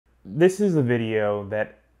This is a video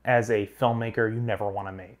that, as a filmmaker, you never want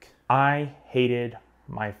to make. I hated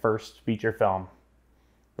my first feature film,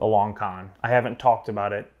 The Long Con. I haven't talked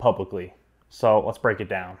about it publicly, so let's break it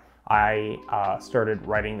down. I started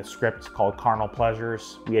writing the script called Carnal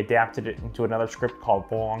Pleasures. We adapted it into another script called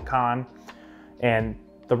The Long Con, and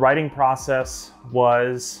the writing process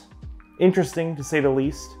was interesting, to say the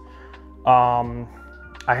least. I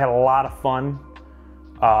had a lot of fun.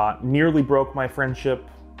 Nearly broke my friendship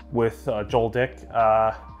with Joel Dick,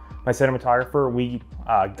 my cinematographer. We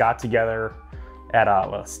got together at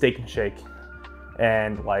a Steak and Shake,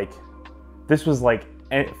 and this was like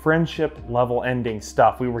friendship level ending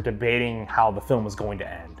stuff. We were debating how the film was going to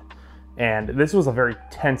end, and this was a very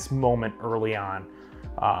tense moment early on.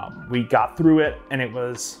 We got through it, and it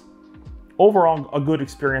was overall a good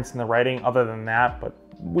experience in the writing other than that, but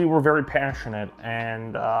we were very passionate,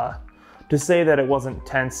 and to say that it wasn't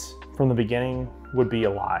tense from the beginning would be a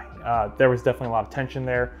lie. There was definitely a lot of tension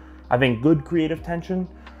there. I think good creative tension,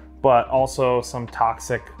 but also some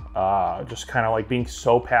toxic, just kind of like being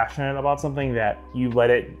so passionate about something that you let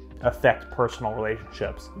it affect personal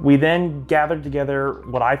relationships. We then gathered together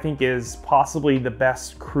what I think is possibly the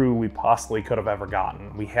best crew we possibly could have ever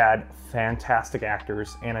gotten. We had fantastic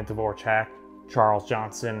actors: Anna Dvorak, Charles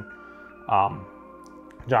Johnson,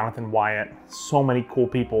 Jonathan Wyatt, so many cool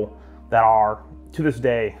people that are, to this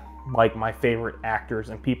day, like my favorite actors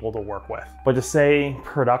and people to work with. But to say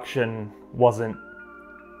production wasn't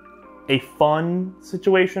a fun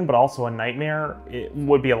situation, but also a nightmare, it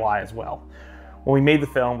would be a lie as well. When we made the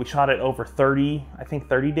film, we shot it over 30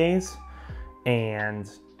 days,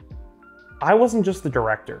 and I wasn't just the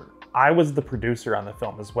director, I was the producer on the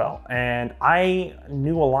film as well. And I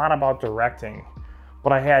knew a lot about directing,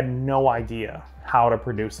 but I had no idea how to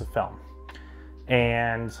produce a film.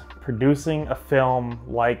 And producing a film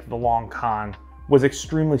like The Long Con was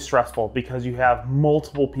extremely stressful because you have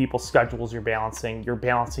multiple people's schedules you're balancing. You're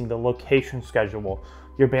balancing the location schedule.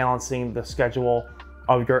 You're balancing the schedule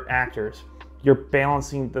of your actors. You're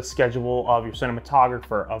balancing the schedule of your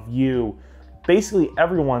cinematographer, of you, basically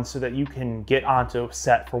everyone, so that you can get onto a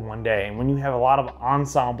set for one day. And when you have a lot of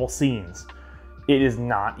ensemble scenes, it is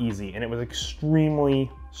not easy, and it was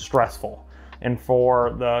extremely stressful. And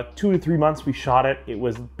for the 2 to 3 months we shot it, it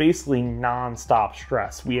was basically non-stop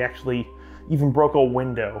stress. We actually even broke a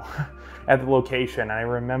window at the location. And I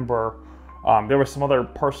remember there were some other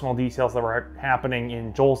personal details that were happening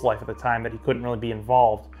in Joel's life at the time that he couldn't really be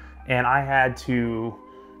involved. And I had to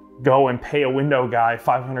go and pay a window guy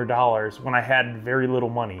 $500 when I had very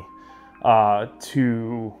little money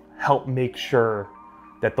to help make sure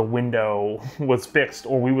that the window was fixed,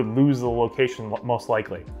 or we would lose the location most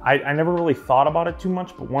likely. I never really thought about it too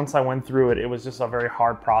much, but once I went through it, it was just a very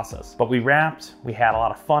hard process. But we wrapped, we had a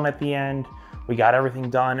lot of fun at the end, we got everything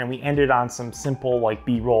done, and we ended on some simple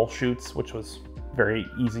B-roll shoots, which was very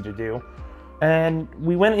easy to do. And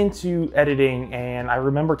we went into editing, and I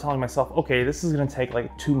remember telling myself, okay, this is gonna take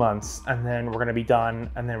 2 months, and then we're gonna be done,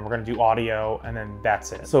 and then we're gonna do audio, and then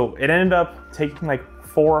that's it. So it ended up taking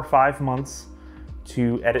 4 or 5 months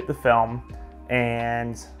to edit the film,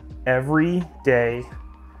 and every day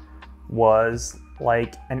was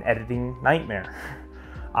like an editing nightmare.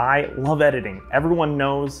 I love editing. Everyone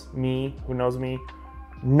knows me, who knows me,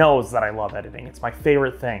 knows that I love editing. It's my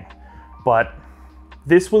favorite thing. But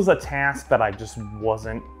this was a task that I just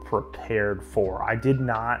wasn't prepared for. I did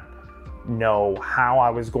not know how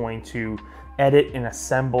I was going to edit and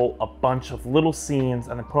assemble a bunch of little scenes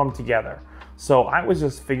and then put them together. So I was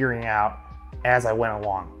just figuring out as I went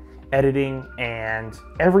along, editing, and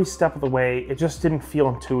every step of the way, it just didn't feel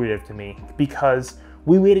intuitive to me because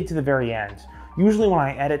we waited to the very end. Usually when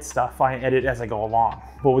I edit stuff, I edit as I go along.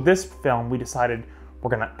 But with this film, we decided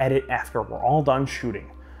we're gonna edit after we're all done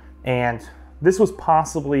shooting. And this was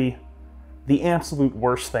possibly the absolute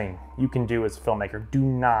worst thing you can do as a filmmaker. Do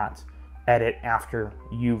not edit after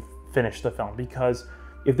you've finished the film, because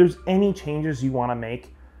if there's any changes you wanna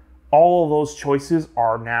make, all of those choices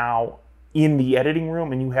are now in the editing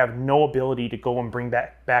room, and you have no ability to go and bring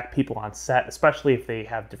back people on set, especially if they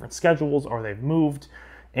have different schedules or they've moved.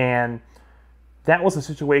 And that was a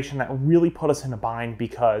situation that really put us in a bind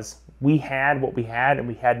because we had what we had and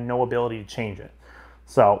we had no ability to change it.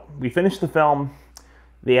 So we finished the film,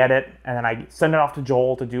 the edit, and then I sent it off to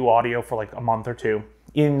Joel to do audio for a month or two.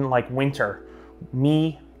 In winter,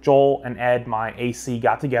 me, Joel, and Ed, my AC,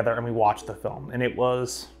 got together and we watched the film, and it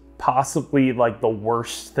was possibly the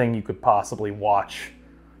worst thing you could possibly watch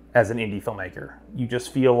as an indie filmmaker. You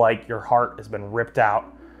just feel like your heart has been ripped out.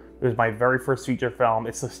 It was my very first feature film.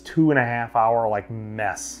 It's this 2.5 hour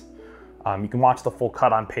mess. You can watch the full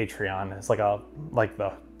cut on Patreon. It's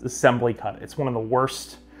the assembly cut. It's one of the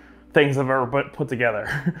worst things I've ever put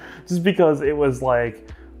together. Just because it was like,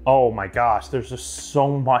 oh my gosh, there's just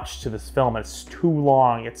so much to this film. It's too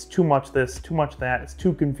long, it's too much this, too much that, it's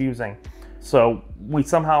too confusing. So we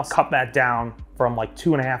somehow cut that down from like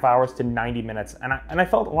 2.5 hours to 90 minutes. And I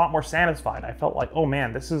felt a lot more satisfied. I felt like, oh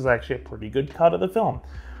man, this is actually a pretty good cut of the film.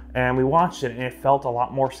 And we watched it and it felt a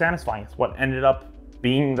lot more satisfying. It's what ended up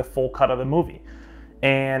being the full cut of the movie.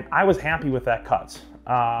 And I was happy with that cut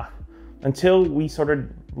until we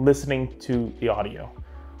started listening to the audio.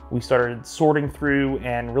 We started sorting through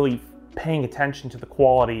and really paying attention to the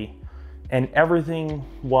quality, and everything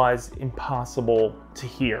was impossible to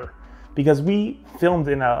hear because we filmed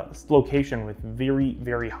in a location with very,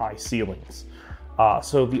 very high ceilings.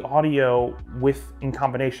 So the audio in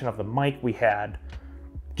combination of the mic we had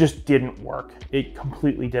just didn't work. It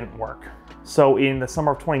completely didn't work. So in the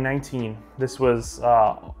summer of 2019, this was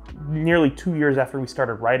nearly 2 years after we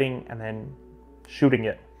started writing and then shooting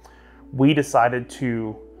it, we decided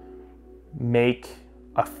to make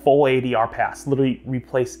a full ADR pass, literally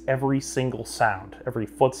replace every single sound, every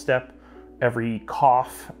footstep, every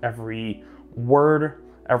cough, every word,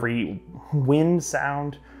 every wind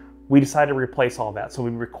sound. We decided to replace all that. So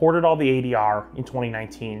we recorded all the ADR in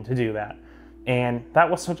 2019 to do that. And that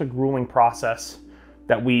was such a grueling process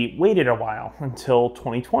that we waited a while until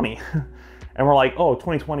 2020. And we're like, oh,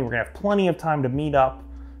 2020, we're gonna have plenty of time to meet up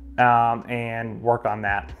and work on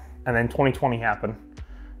that. And then 2020 happened.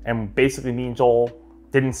 And basically me and Joel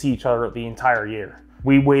didn't see each other the entire year.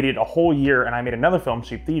 We waited a whole year and I made another film,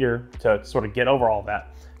 Cheap Theater, to sort of get over all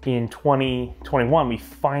that. In 2021, we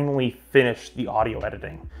finally finished the audio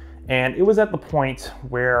editing. And it was at the point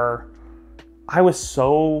where I was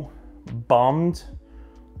so bummed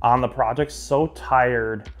on the project, so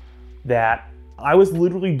tired, that I was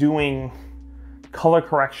literally doing color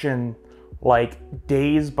correction like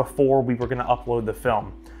days before we were gonna upload the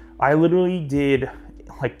film. I literally did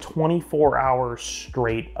like 24 hours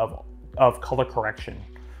straight of color correction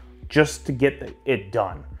just to get it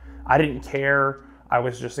done. I didn't care. I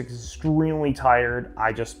was just extremely tired.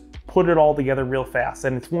 I just put it all together real fast.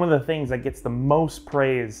 And it's one of the things that gets the most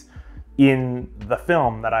praise in the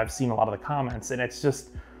film that I've seen a lot of the comments. And it's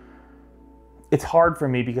just, it's hard for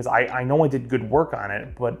me because I know I did good work on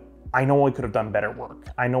it, but I know I could have done better work.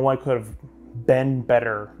 I know I could have been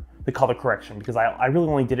better the color correction because I really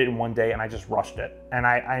only did it in one day and I just rushed it. And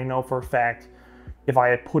I know for a fact, if I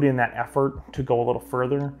had put in that effort to go a little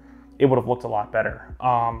further, it would have looked a lot better.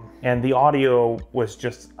 And the audio was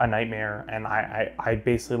just a nightmare. And I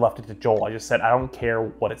basically left it to Joel. I just said, I don't care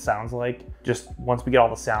what it sounds like. Just once we get all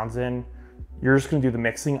the sounds in, you're just gonna do the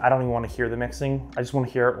mixing. I don't even wanna hear the mixing. I just wanna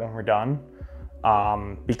hear it when we're done.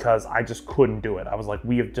 Because I just couldn't do it. I was like,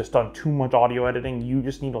 we have just done too much audio editing. You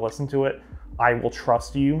just need to listen to it. I will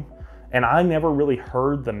trust you. And I never really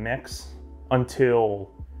heard the mix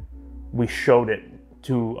until we showed it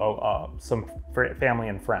to some family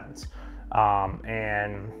and friends.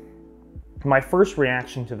 And my first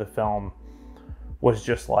reaction to the film was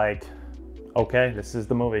just like, okay, this is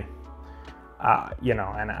the movie. You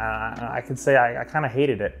know, and I could say I kind of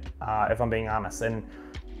hated it, if I'm being honest. And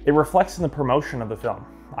it reflects in the promotion of the film.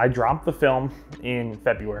 I dropped the film in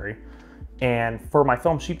February, and for my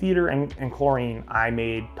film Cheap Theater and Chlorine, I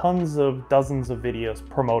made dozens of videos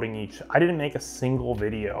promoting each. I didn't make a single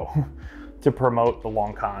video to promote The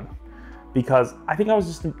Long Con because I think I was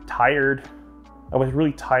just tired. I was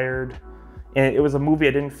really tired, and it was a movie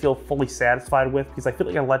I didn't feel fully satisfied with because I feel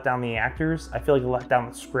like I let down the actors. I feel like I let down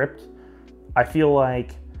the script. I feel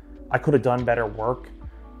like I could have done better work.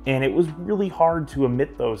 And it was really hard to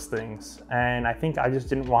admit those things. And I think I just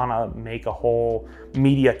didn't want to make a whole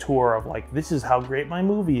media tour of like, this is how great my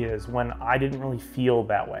movie is, when I didn't really feel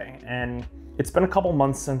that way. And it's been a couple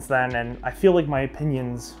months since then, and I feel like my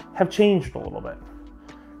opinions have changed a little bit.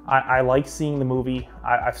 I like seeing the movie.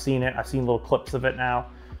 I've seen it. I've seen little clips of it now,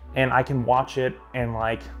 and I can watch it and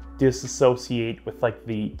like disassociate with like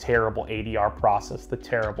the terrible ADR process, the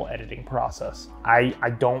terrible editing process. I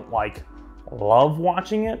don't like love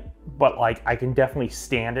watching it, but like I can definitely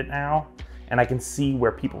stand it now, and I can see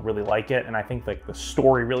where people really like it. And I think like the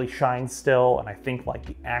story really shines still, and I think like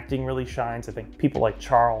the acting really shines. I think people like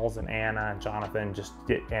Charles and Anna and Jonathan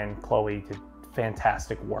and Chloe did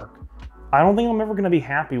fantastic work. I don't think I'm ever going to be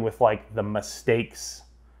happy with like the mistakes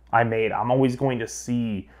I made. I'm always going to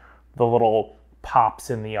see the little pops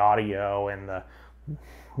in the audio and the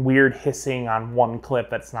weird hissing on one clip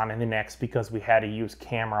that's not in the next because we had to use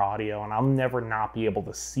camera audio, and I'll never not be able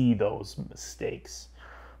to see those mistakes.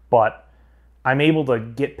 But I'm able to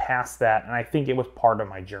get past that, and I think it was part of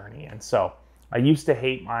my journey. And so I used to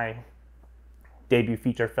hate my debut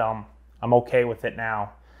feature film. I'm okay with it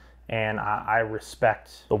now. And I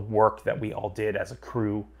respect the work that we all did as a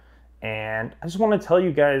crew. And I just want to tell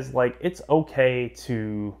you guys, like, it's okay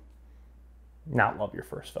to not love your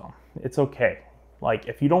first film. It's okay. Like,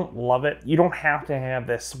 if you don't love it, you don't have to have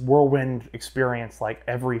this whirlwind experience like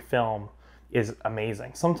every film is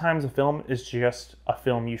amazing. Sometimes a film is just a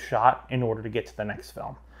film you shot in order to get to the next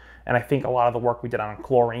film. And I think a lot of the work we did on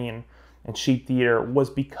Chlorine and Sheep Theater was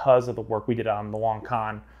because of the work we did on The Long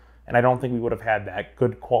Con. And I don't think we would have had that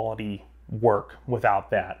good quality work without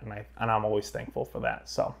that. And I'm always thankful for that.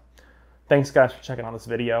 So thanks guys for checking out this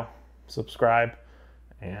video. Subscribe,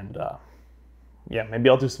 and yeah, maybe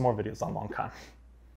I'll do some more videos on Long Con.